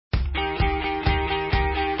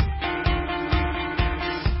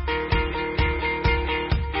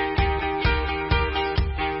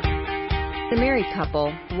married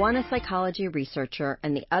couple, one a psychology researcher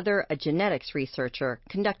and the other a genetics researcher,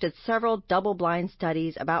 conducted several double-blind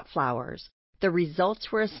studies about flowers. The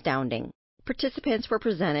results were astounding. Participants were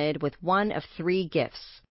presented with one of three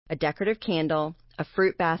gifts: a decorative candle, a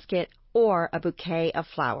fruit basket, or a bouquet of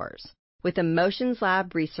flowers, with Emotions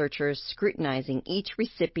Lab researchers scrutinizing each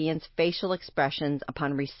recipient's facial expressions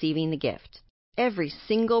upon receiving the gift. Every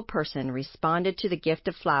single person responded to the gift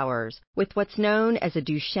of flowers with what's known as a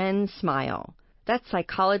Duchenne smile. That's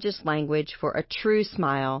psychologist language for a true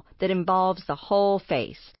smile that involves the whole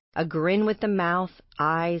face, a grin with the mouth,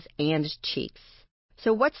 eyes, and cheeks.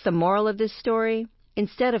 So what's the moral of this story?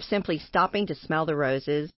 Instead of simply stopping to smell the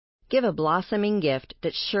roses, give a blossoming gift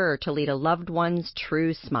that's sure to lead a loved one's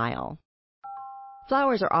true smile.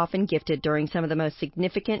 Flowers are often gifted during some of the most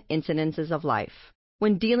significant incidences of life.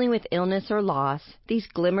 When dealing with illness or loss, these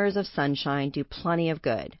glimmers of sunshine do plenty of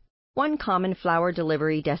good. One common flower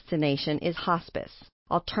delivery destination is hospice,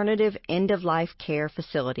 alternative end-of-life care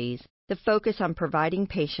facilities that focus on providing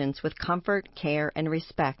patients with comfort, care, and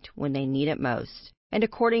respect when they need it most. And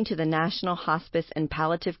according to the National Hospice and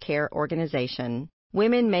Palliative Care Organization,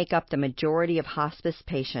 women make up the majority of hospice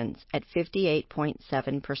patients at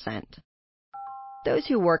 58.7%. Those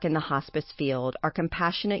who work in the hospice field are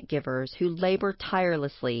compassionate givers who labor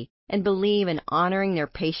tirelessly and believe in honoring their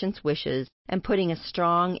patients' wishes and putting a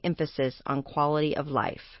strong emphasis on quality of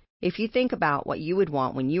life. If you think about what you would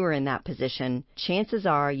want when you were in that position, chances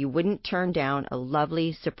are you wouldn't turn down a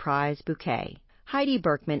lovely surprise bouquet. Heidi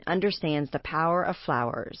Berkman understands the power of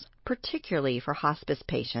flowers, particularly for hospice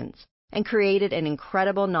patients, and created an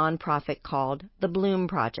incredible nonprofit called The Bloom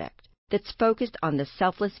Project that's focused on the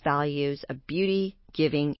selfless values of beauty,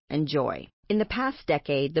 giving, and joy. In the past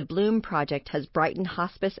decade, the Bloom Project has brightened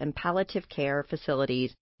hospice and palliative care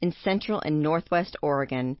facilities in Central and Northwest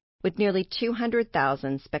Oregon with nearly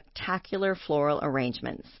 200,000 spectacular floral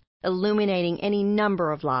arrangements, illuminating any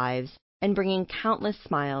number of lives and bringing countless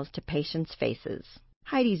smiles to patients' faces.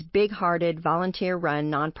 Heidi's big-hearted,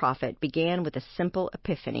 volunteer-run nonprofit began with a simple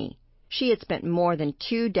epiphany. She had spent more than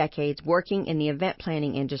 2 decades working in the event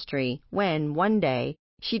planning industry when, one day,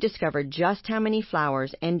 she discovered just how many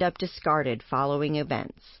flowers end up discarded following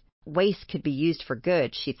events. Waste could be used for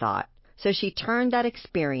good, she thought, so she turned that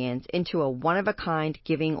experience into a one-of-a-kind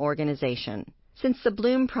giving organization. Since the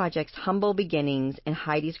Bloom Project's humble beginnings in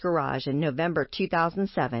Heidi's garage in November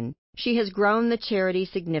 2007, she has grown the charity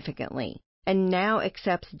significantly and now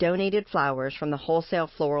accepts donated flowers from the wholesale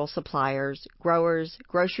floral suppliers, growers,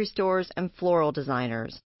 grocery stores, and floral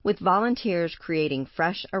designers, with volunteers creating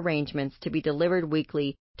fresh arrangements to be delivered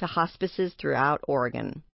weekly to hospices throughout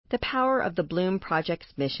Oregon. The power of the Bloom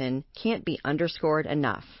Project's mission can't be underscored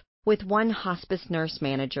enough, with one hospice nurse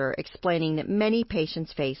manager explaining that many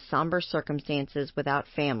patients face somber circumstances without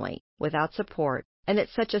family, without support, and that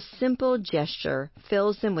such a simple gesture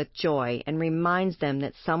fills them with joy and reminds them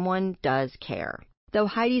that someone does care. Though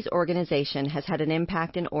Heidi's organization has had an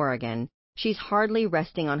impact in Oregon, she's hardly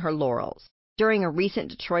resting on her laurels. During a recent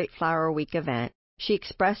Detroit Flower Week event, she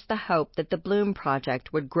expressed the hope that the Bloom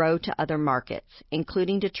Project would grow to other markets,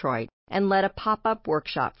 including Detroit, and led a pop-up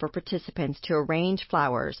workshop for participants to arrange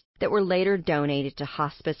flowers that were later donated to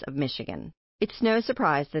Hospice of Michigan. It's no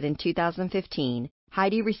surprise that in 2015,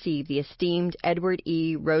 Heidi received the esteemed Edward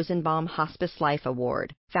E. Rosenbaum Hospice Life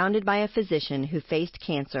Award, founded by a physician who faced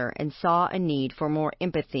cancer and saw a need for more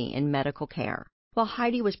empathy in medical care. While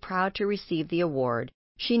Heidi was proud to receive the award,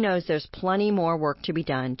 she knows there's plenty more work to be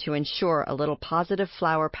done to ensure a little positive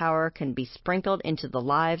flower power can be sprinkled into the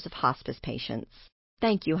lives of hospice patients.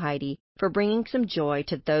 Thank you, Heidi, for bringing some joy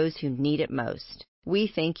to those who need it most. We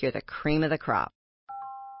think you're the cream of the crop.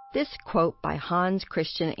 This quote by Hans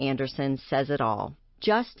Christian Andersen says it all.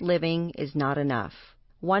 Just living is not enough.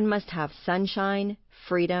 One must have sunshine,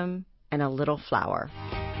 freedom, and a little flower.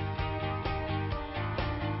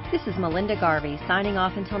 This is Melinda Garvey signing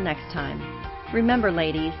off until next time. Remember,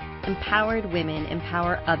 ladies, empowered women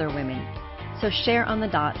empower other women. So share on the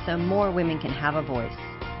dot so more women can have a voice.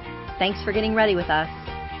 Thanks for getting ready with us.